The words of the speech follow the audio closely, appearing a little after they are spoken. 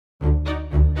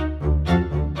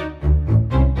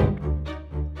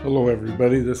Hello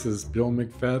everybody, this is Bill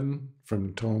McFadden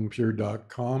from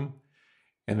TonePure.com,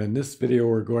 and in this video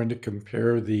we're going to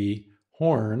compare the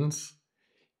horns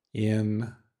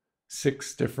in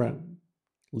 6 different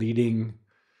leading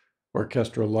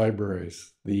orchestral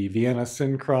libraries: the Vienna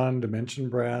Synchron Dimension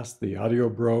Brass, the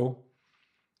Audiobro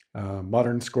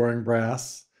Modern Scoring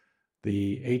Brass,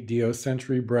 the 8-Dio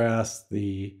Century Brass,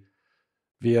 the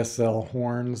VSL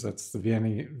horns, that's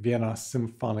the Vienna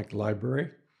Symphonic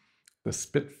Library, the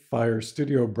Spitfire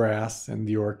Studio Brass, and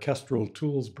the Orchestral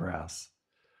Tools Brass.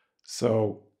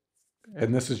 So,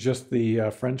 and this is just the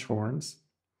French horns.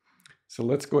 So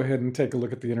let's go ahead and take a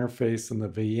look at the interface in the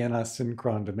Vienna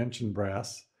Synchron Dimension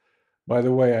Brass. By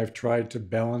the way, I've tried to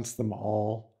balance them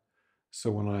all, so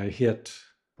when I hit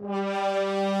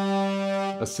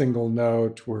a single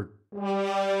note, we're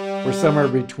somewhere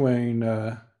between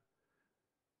a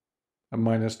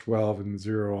 -12 and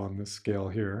 0 on this scale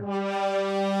here.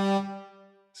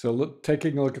 So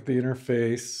taking a look at the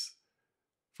interface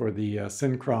for the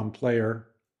Synchron player,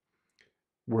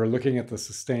 we're looking at the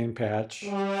sustain patch.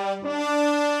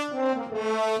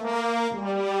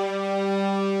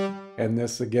 And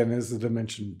this again is the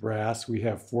Dimension Brass. We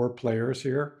have 4 players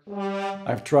here.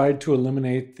 I've tried to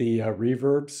eliminate the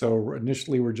reverb, so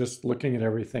initially we're just looking at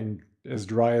everything as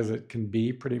dry as it can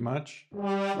be, pretty much. So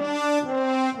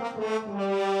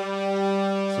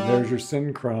there's your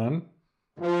Synchron.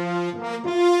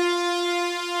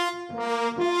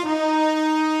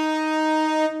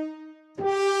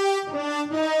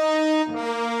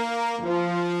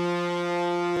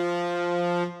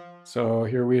 So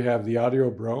here we have the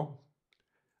Audiobro,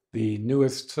 the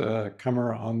newest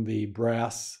comer on the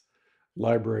brass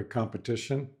library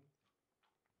competition.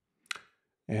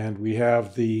 And we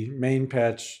have the main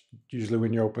patch. Usually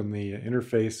when you open the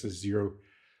interface, is you're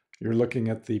looking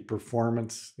at the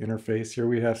performance interface. Here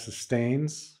we have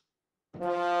sustains.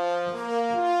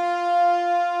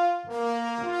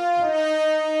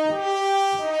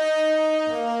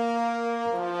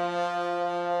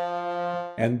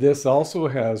 And this also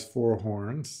has 4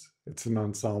 horns. It's an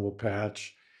ensemble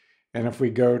patch. And if we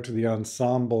go to the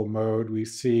ensemble mode, we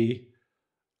see,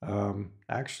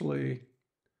 actually,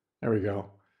 there we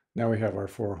go. Now we have our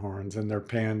 4 horns, and they're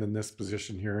panned in this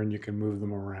position here, and you can move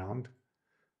them around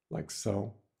like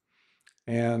so.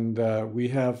 And we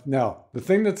have, now, the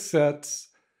thing that sets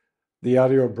the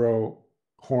Audiobro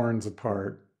horns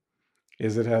apart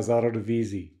is it has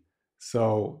auto-divisi.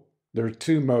 So there are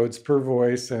 2 modes, per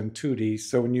voice and tutti.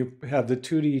 So when you have the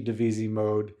tutti divisi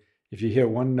mode, if you hit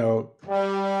 1 note,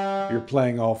 you're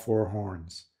playing all 4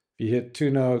 horns. If you hit 2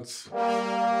 notes,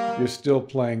 you're still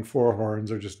playing 4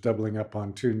 horns, or just doubling up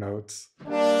on 2 notes.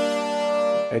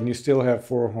 And you still have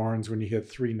 4 horns when you hit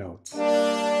 3 notes.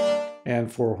 And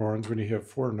 4 horns when you hit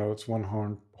 4 notes, 1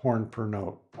 horn per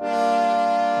note.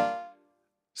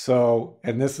 So,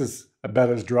 and this is about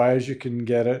as dry as you can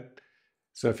get it.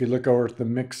 So if you look over at the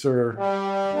mixer,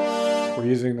 we're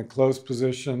using the close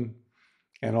position,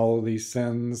 and all of these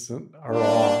sends are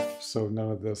off. So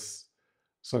none of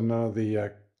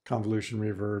the convolution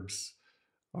reverbs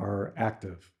are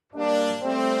active.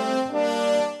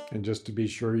 And just to be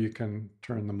sure, you can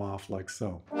turn them off like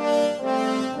so.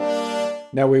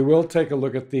 Now we will take a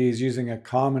look at these using a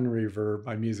common reverb.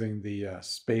 I'm using the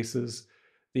Spaces,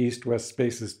 the East-West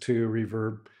Spaces 2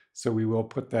 reverb. So we will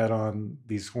put that on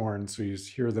these horns so you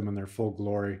hear them in their full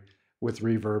glory with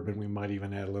reverb, and we might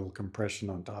even add a little compression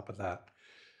on top of that.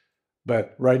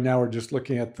 But right now we're just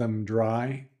looking at them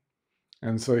dry.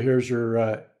 And so here's your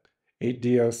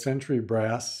 8-Dio Century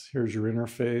Brass. Here's your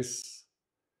interface.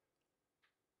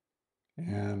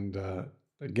 And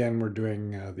again, we're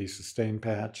doing the sustain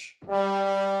patch.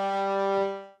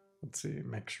 Let's see,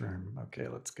 make sure I'm okay.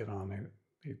 Let's get on it.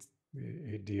 The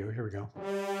 8-Dio, here we go.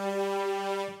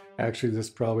 Actually, this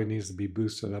probably needs to be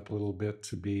boosted up a little bit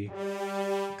to be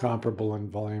comparable in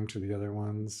volume to the other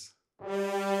ones.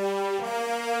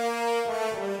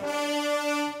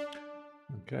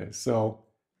 Okay, so,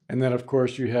 and then of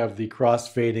course you have the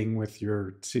crossfading with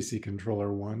your CC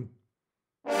Controller 1.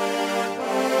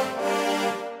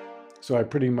 So I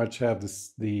pretty much have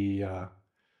the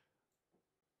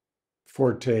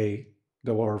forte,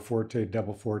 the lower forte,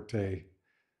 double forte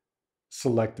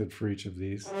selected for each of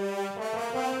these.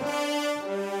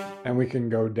 And we can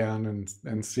go down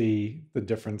and see the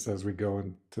difference as we go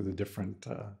into the different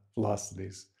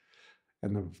velocities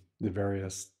and the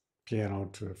various piano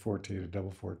to forte to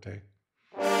double forte.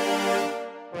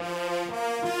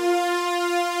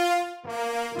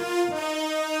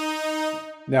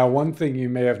 Now, one thing you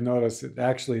may have noticed, it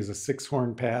actually is a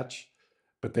 6-horn patch,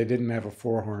 but they didn't have a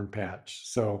 4-horn patch.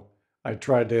 So I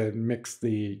tried to mix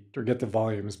or get the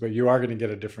volumes, but you are going to get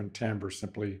a different timbre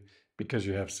simply because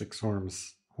you have 6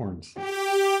 horns.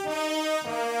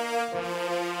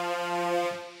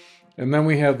 And then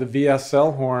we have the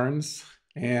VSL horns,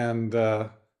 and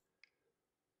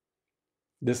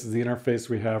this is the interface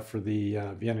we have for the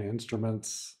Vienna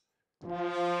instruments.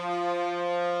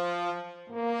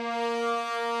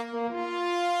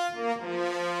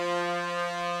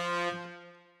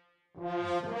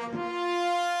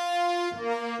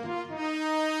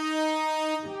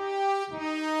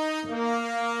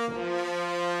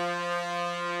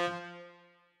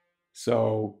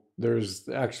 So there's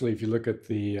actually, if you look at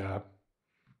the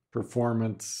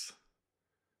performance,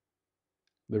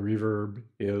 the reverb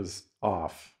is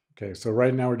off. Okay, so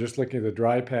right now we're just looking at the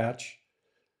dry patch.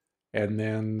 And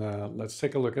then let's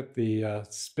take a look at the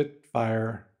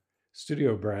Spitfire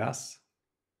Studio Brass.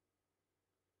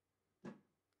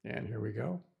 And here we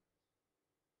go.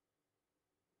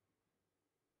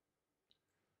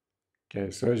 Okay,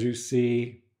 so as you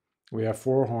see, we have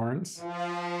 4 horns.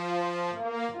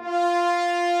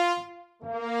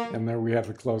 And there we have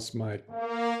the close mic.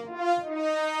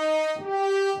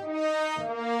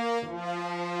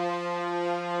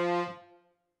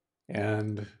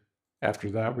 And after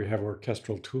that, we have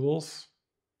orchestral tools.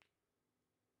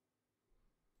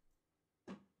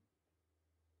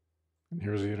 And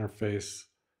here's the interface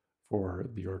for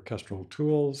the orchestral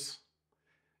tools.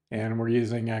 And we're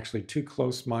using actually 2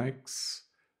 close mics.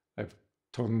 I've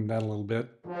toned them down a little bit.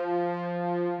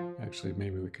 Actually,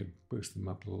 maybe we could boost them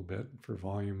up a little bit for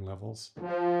volume levels.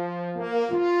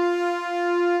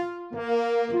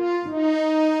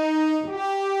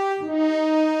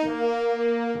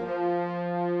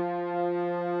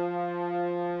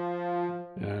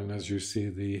 And as you see,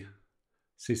 the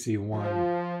CC1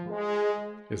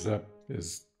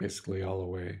 is basically all the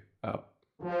way up.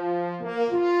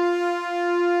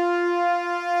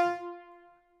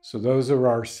 So those are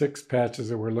our 6 patches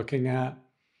that we're looking at.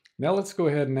 Now let's go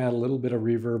ahead and add a little bit of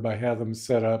reverb. I have them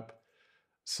set up,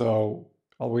 so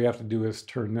all we have to do is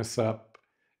turn this up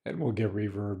and we'll get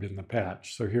reverb in the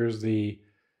patch. So here's the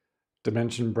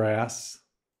Dimension Brass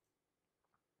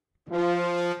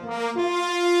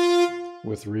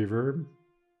with reverb.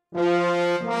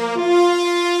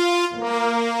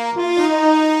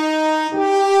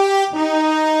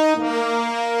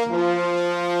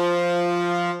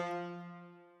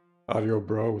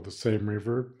 Audiobro with the same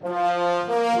reverb.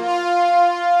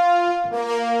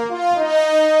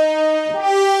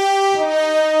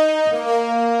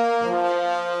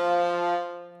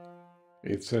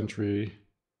 8th century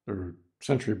or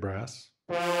century brass.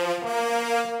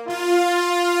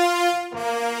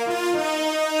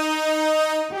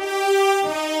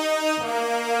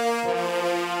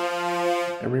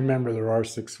 And remember, there are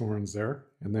 6 horns there,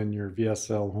 and then your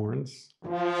VSL horns.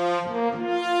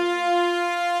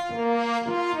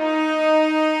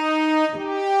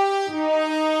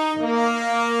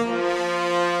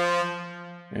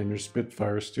 And your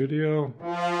Spitfire Studio.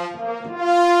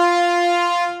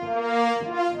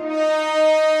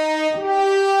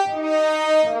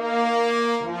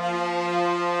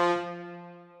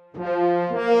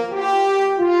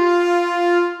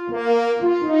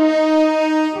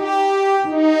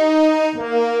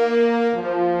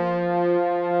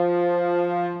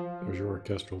 There's your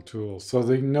orchestral tools. So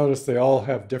you notice they all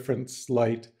have different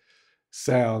slight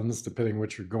sounds depending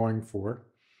what you're going for.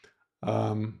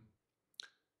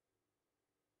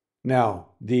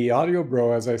 Now, the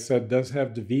Audiobro, as I said, does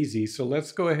have divisi, so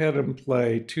let's go ahead and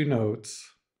play 2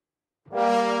 notes.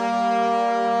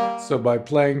 So by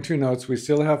playing 2 notes, we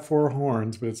still have 4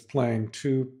 horns, but it's playing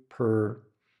 2 per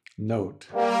note.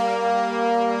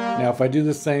 Now, if I do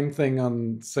the same thing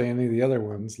on, say, any of the other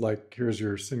ones, like here's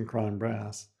your Synchron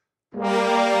brass,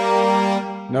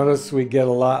 notice we get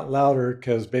a lot louder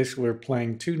because basically we're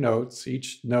playing 2 notes.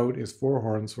 Each note is 4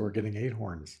 horns, so we're getting 8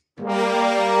 horns.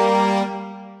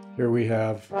 Here we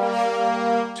have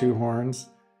 2 horns.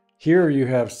 Here you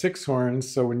have 6 horns,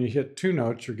 so when you hit 2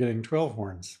 notes, you're getting 12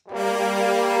 horns.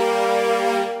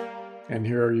 And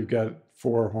here you've got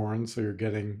 4 horns, so you're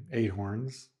getting 8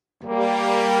 horns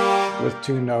with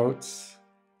 2 notes.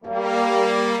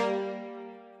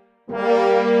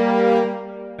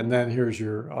 And then here's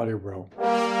your Audiobro.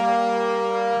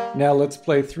 Now let's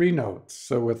play 3 notes.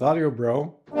 So with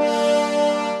Audiobro,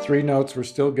 3 notes, we're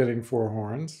still getting 4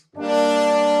 horns.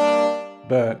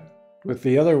 But with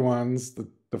the other ones,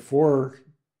 the 4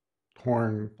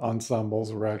 horn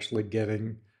ensembles, we're actually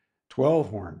getting 12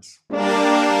 horns.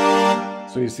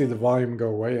 So you see the volume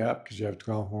go way up because you have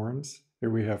 12 horns. Here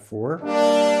we have 4.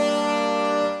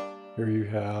 Here you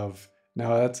have,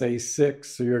 now that's A6,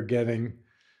 so you're getting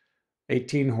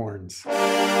 18 horns.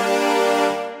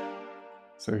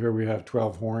 So here we have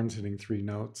 12 horns hitting 3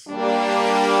 notes.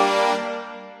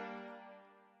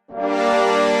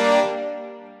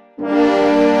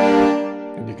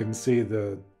 And you can see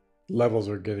the levels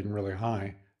are getting really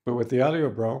high. But with the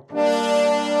Audiobro,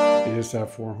 you just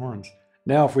have 4 horns.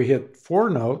 Now if we hit 4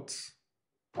 notes,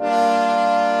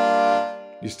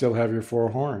 you still have your 4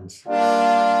 horns.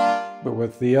 But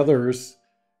with the others,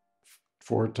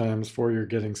 4 times 4, you're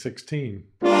getting 16.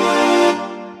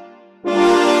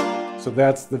 So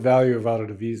that's the value of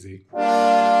Audiobro.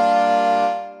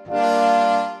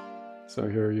 So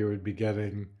here you would be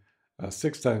getting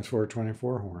 6 times 4,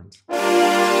 24 horns.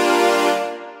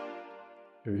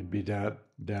 Here you'd be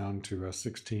down to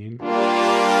 16.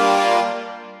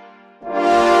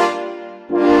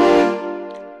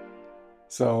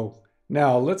 So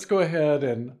now let's go ahead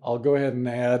and I'll go ahead and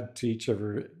add to each of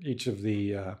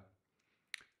the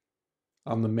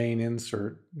on the main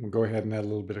insert. We'll go ahead and add a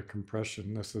little bit of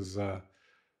compression. This is a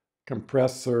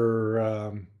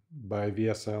compressor by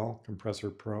VSL, Compressor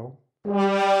Pro.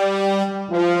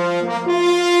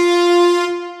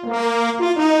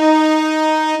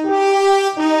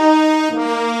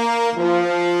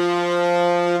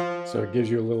 So it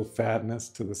gives you a little fatness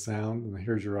to the sound, and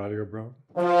here's your Audiobro.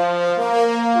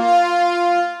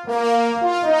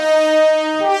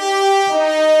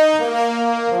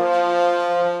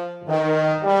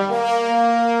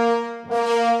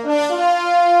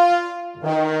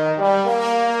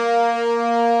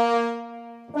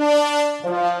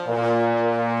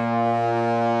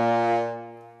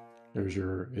 Here's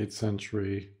your 8th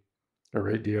century or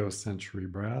 8th century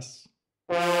brass.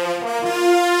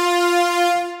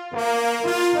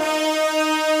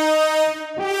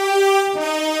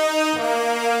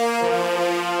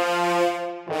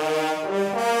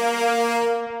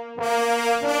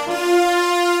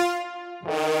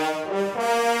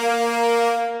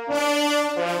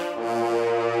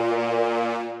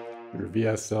 Your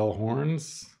VSL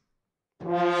horns.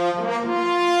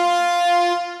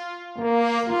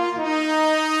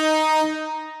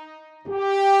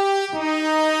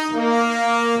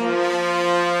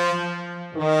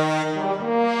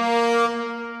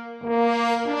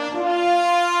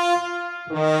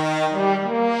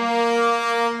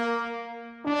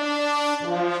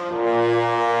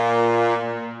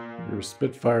 Your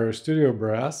Spitfire studio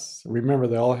brass. Remember,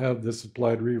 they all have this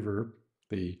applied reverb,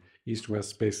 the east-west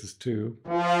spaces too.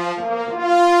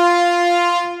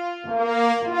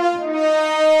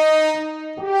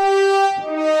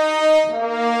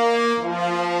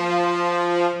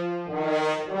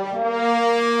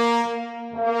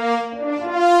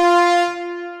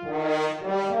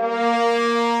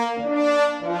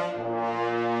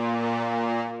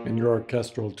 And your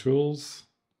orchestral tools.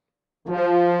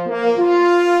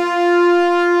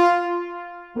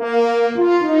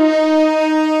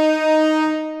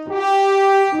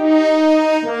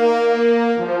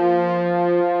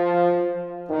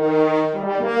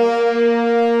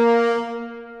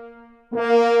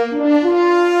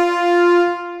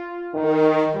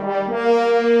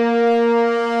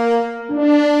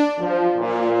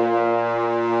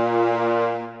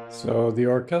 So the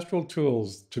orchestral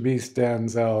tools, to me,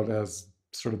 stands out as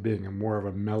sort of being more of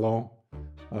a mellow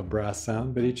brass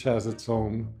sound, but each has its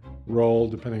own role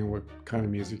depending on what kind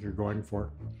of music you're going for.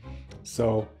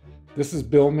 So this is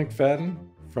Bill McFadden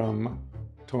from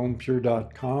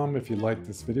tonepure.com. If you like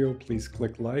this video, please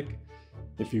click like.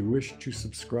 If you wish to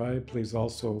subscribe, please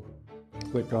also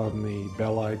click on the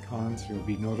bell icon so you'll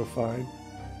be notified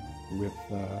with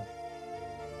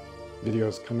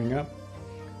videos coming up.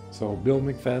 So Bill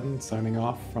McFadden signing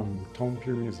off from Tone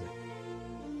Pure Music.